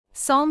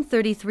Psalm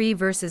 33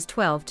 verses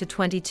 12 to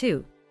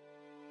 22.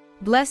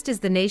 Blessed is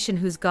the nation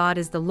whose God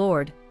is the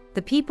Lord,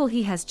 the people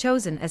he has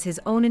chosen as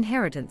his own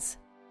inheritance.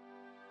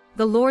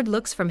 The Lord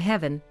looks from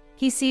heaven,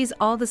 he sees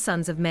all the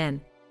sons of men.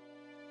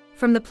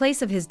 From the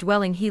place of his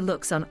dwelling he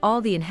looks on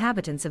all the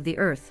inhabitants of the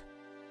earth.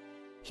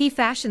 He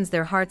fashions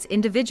their hearts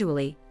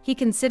individually, he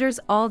considers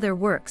all their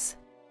works.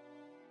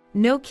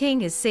 No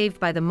king is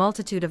saved by the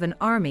multitude of an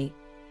army,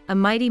 a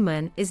mighty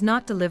man is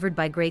not delivered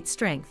by great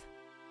strength.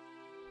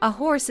 A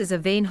horse is a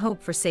vain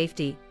hope for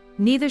safety,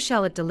 neither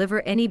shall it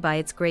deliver any by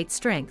its great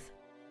strength.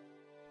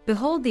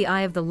 Behold, the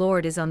eye of the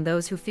Lord is on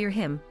those who fear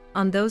him,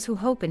 on those who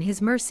hope in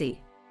his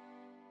mercy,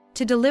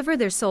 to deliver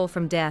their soul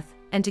from death,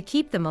 and to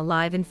keep them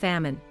alive in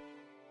famine.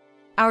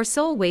 Our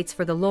soul waits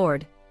for the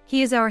Lord,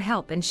 he is our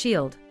help and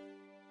shield.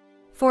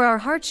 For our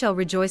heart shall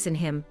rejoice in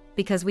him,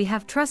 because we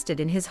have trusted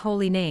in his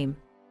holy name.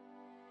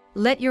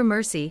 Let your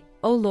mercy,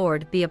 O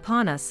Lord, be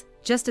upon us,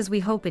 just as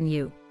we hope in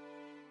you.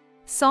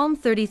 Psalm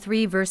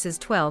 33 verses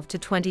 12 to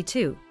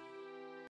 22.